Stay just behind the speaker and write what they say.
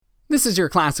This is your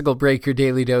Classical Break, your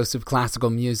daily dose of classical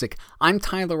music. I'm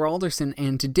Tyler Alderson,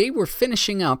 and today we're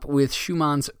finishing up with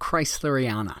Schumann's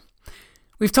Kreisleriana.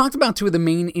 We've talked about two of the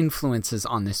main influences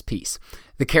on this piece.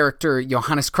 The character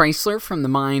Johannes Kreisler from the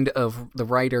mind of the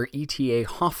writer E.T.A.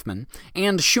 Hoffmann,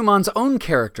 and Schumann's own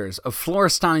characters of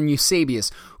Florestan and Eusebius,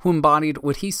 who embodied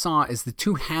what he saw as the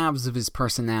two halves of his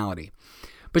personality.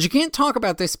 But you can't talk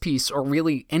about this piece, or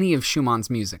really any of Schumann's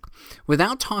music,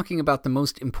 without talking about the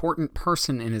most important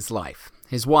person in his life,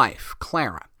 his wife,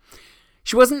 Clara.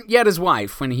 She wasn't yet his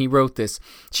wife when he wrote this.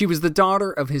 She was the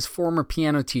daughter of his former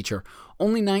piano teacher,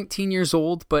 only 19 years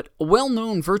old, but a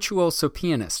well-known virtuoso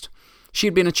pianist. She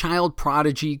had been a child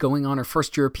prodigy going on her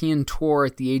first European tour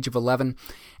at the age of 11,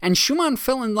 and Schumann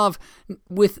fell in love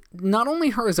with not only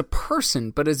her as a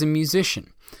person, but as a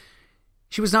musician.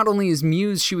 She was not only his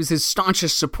muse, she was his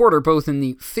staunchest supporter, both in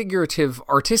the figurative,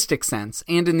 artistic sense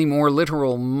and in the more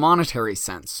literal, monetary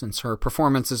sense, since her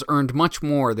performances earned much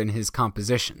more than his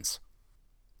compositions.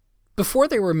 Before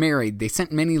they were married, they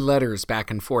sent many letters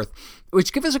back and forth,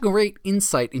 which give us a great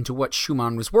insight into what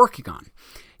Schumann was working on.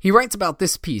 He writes about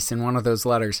this piece in one of those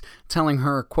letters, telling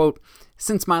her, quote,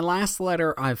 "Since my last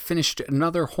letter, I've finished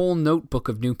another whole notebook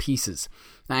of new pieces.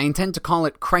 I intend to call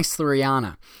it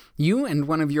Kreisleriana. You and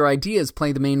one of your ideas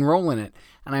play the main role in it,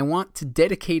 and I want to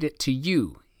dedicate it to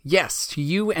you. Yes, to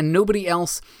you and nobody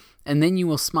else, and then you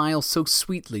will smile so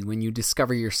sweetly when you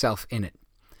discover yourself in it."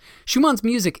 Schumann's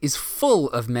music is full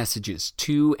of messages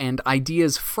to and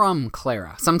ideas from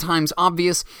Clara, sometimes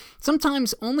obvious,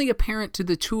 sometimes only apparent to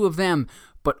the two of them,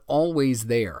 but always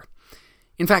there.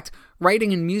 In fact,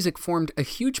 writing and music formed a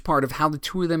huge part of how the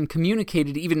two of them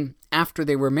communicated even after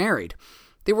they were married.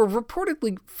 They were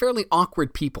reportedly fairly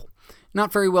awkward people,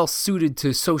 not very well suited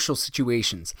to social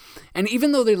situations, and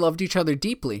even though they loved each other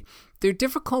deeply, their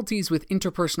difficulties with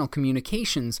interpersonal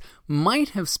communications might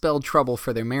have spelled trouble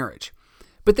for their marriage.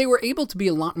 But they were able to be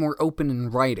a lot more open in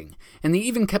writing, and they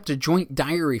even kept a joint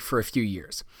diary for a few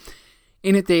years.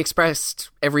 In it, they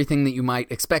expressed everything that you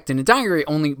might expect in a diary,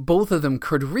 only both of them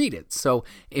could read it. So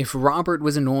if Robert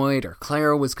was annoyed or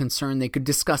Clara was concerned, they could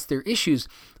discuss their issues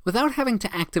without having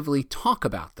to actively talk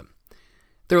about them.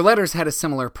 Their letters had a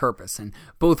similar purpose, and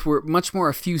both were much more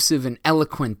effusive and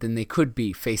eloquent than they could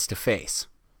be face-to-face.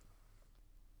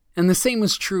 And the same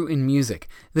was true in music.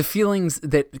 The feelings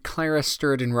that Clara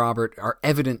stirred in Robert are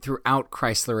evident throughout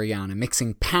Kreisleriana,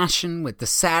 mixing passion with the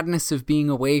sadness of being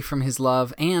away from his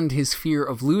love and his fear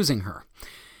of losing her.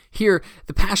 Here,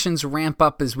 the passions ramp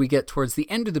up as we get towards the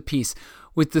end of the piece,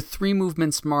 with the three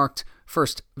movements marked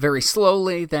first very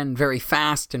slowly, then very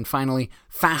fast, and finally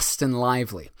fast and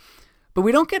lively. But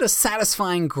we don't get a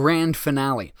satisfying grand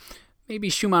finale. Maybe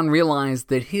Schumann realized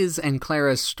that his and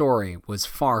Clara's story was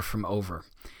far from over.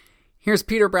 Here's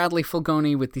Peter Bradley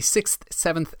Fulgoni with the 6th,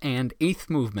 7th, and 8th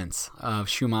movements of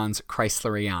Schumann's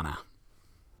Kreisleriana.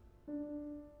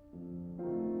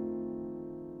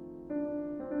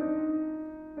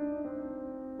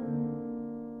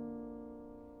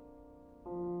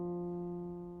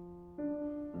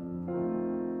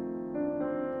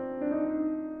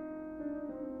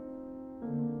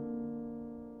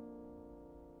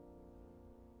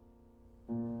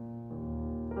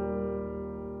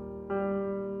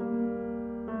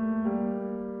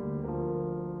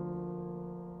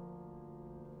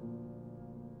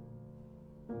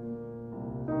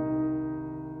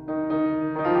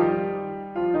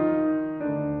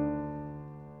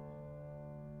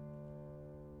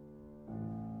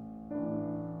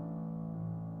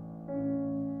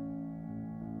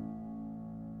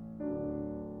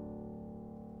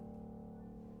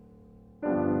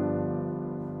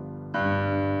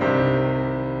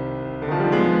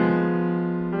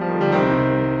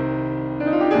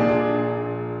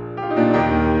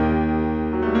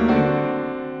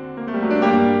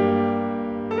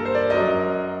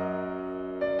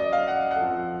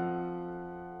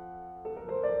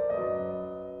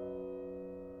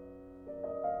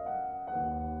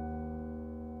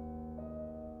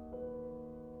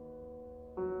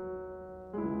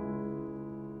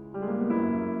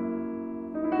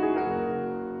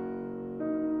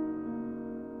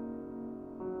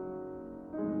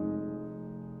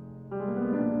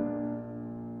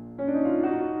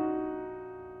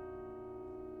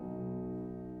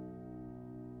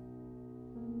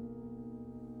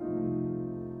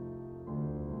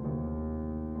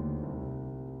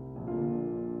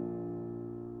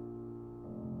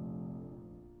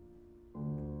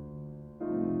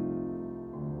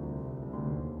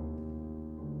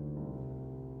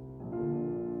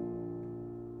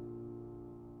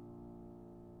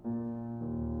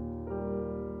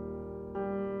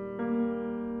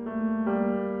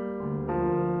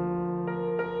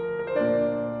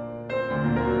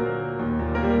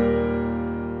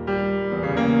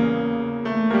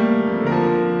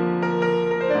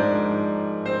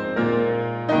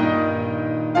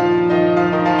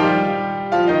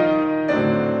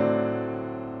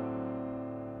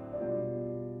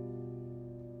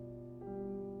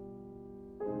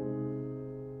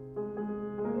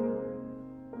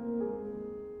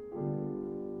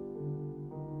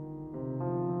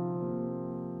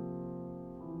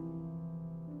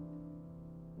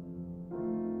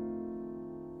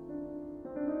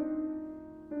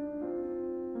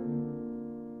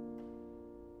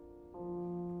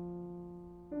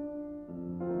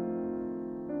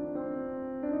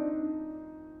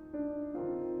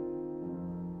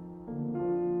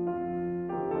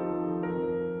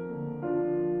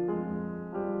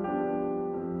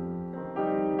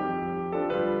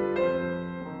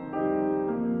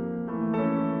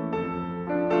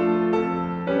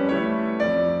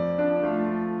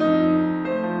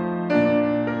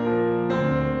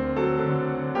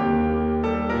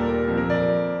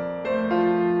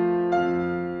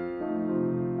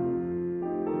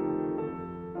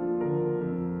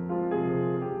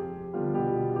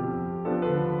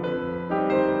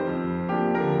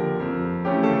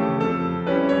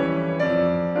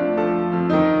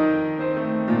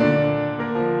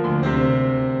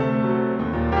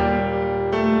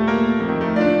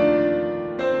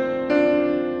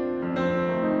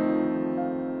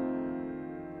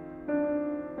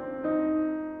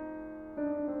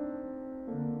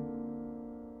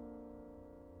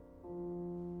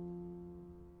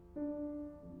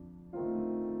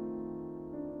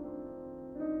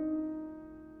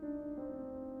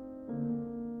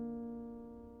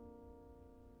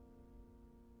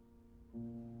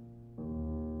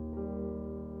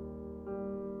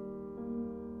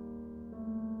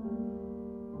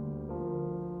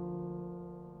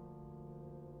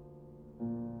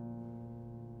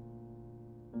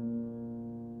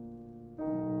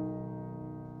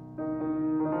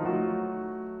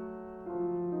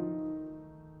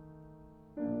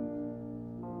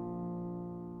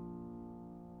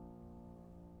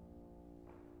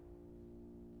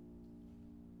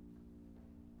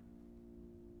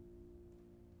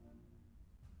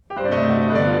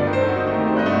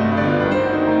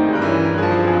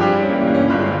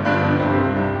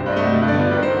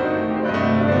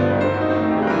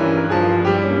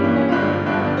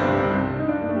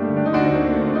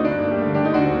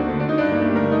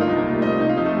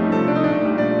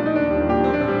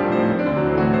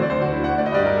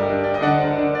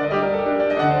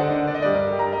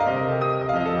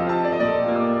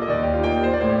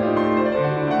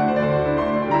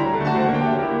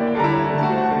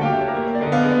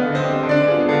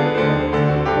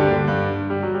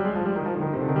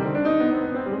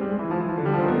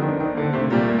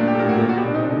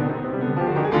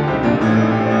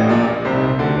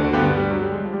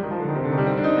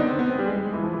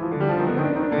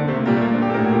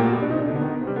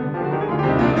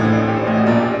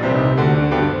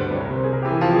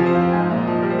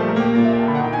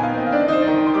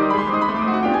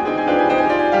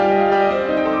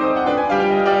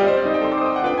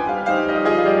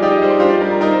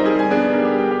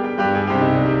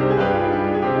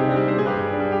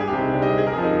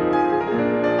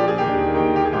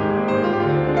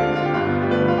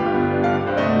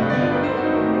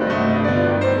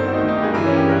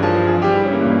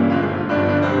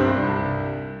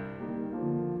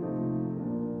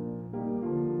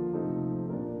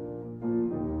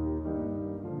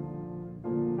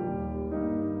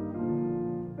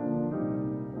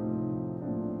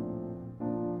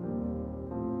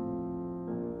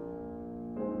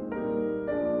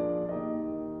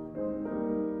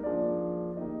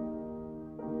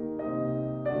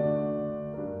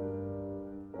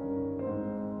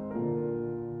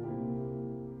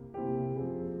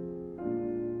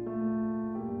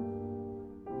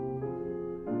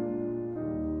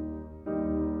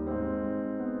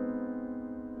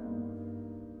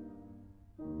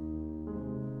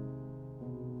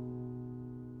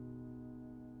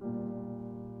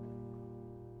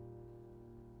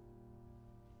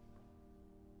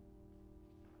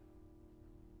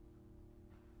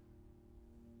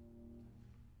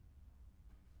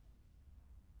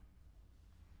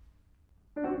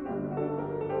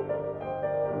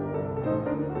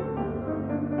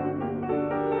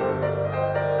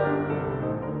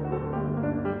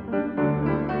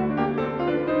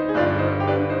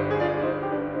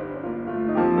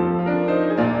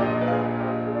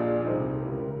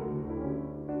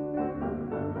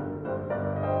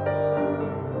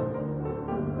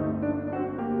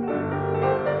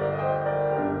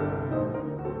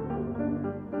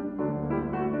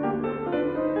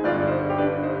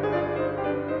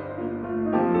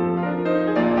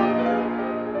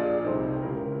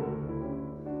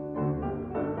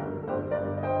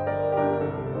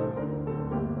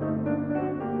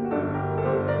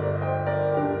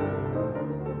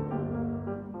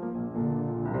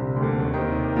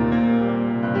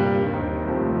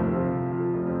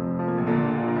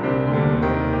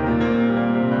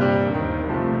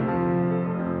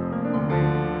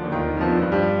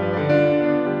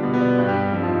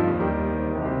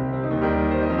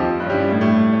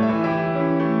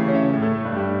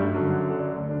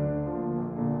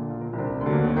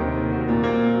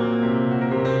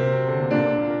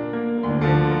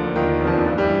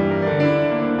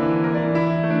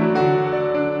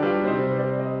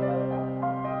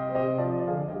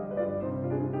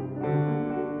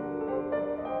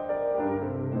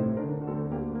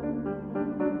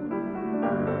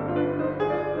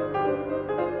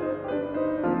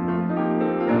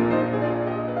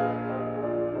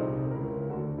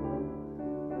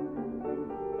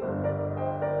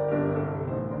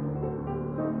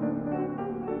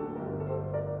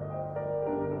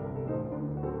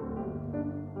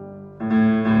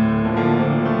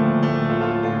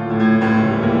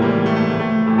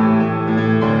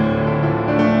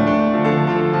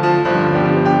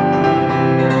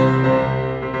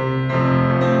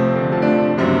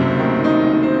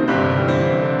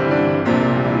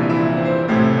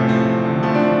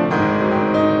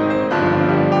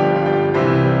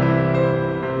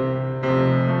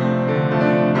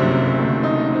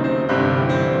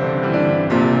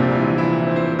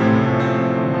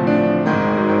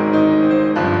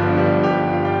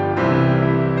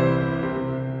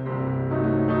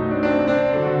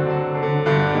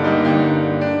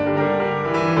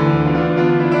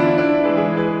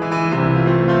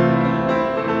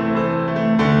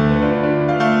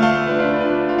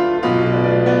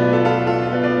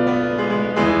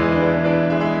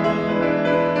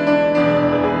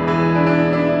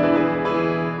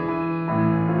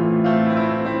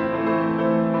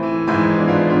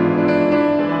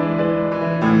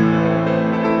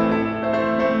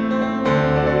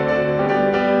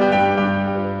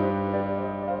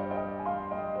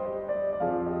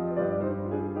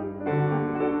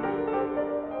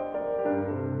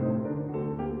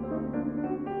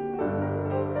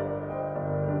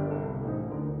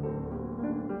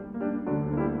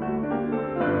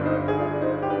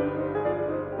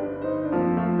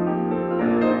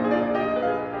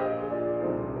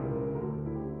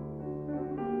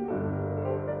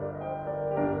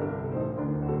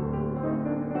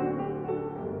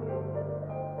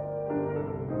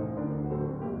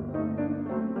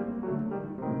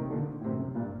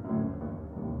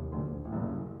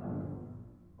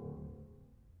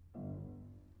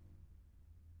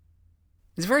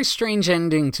 It's a very strange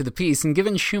ending to the piece, and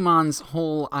given Schumann's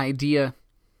whole idea...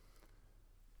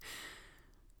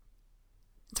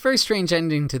 It's a very strange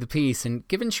ending to the piece, and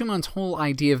given Schumann's whole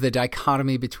idea of the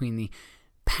dichotomy between the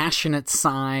passionate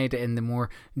side and the more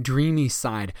dreamy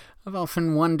side, I've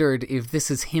often wondered if this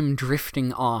is him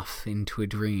drifting off into a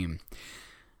dream.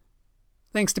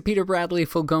 Thanks to Peter Bradley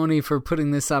Fulgoni for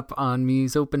putting this up on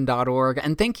museopen.org,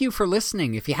 and thank you for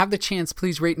listening. If you have the chance,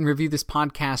 please rate and review this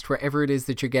podcast wherever it is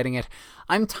that you're getting it.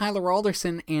 I'm Tyler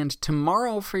Alderson, and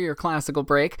tomorrow for your classical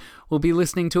break, we'll be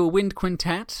listening to a wind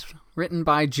quintet written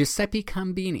by Giuseppe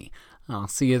Cambini. I'll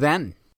see you then.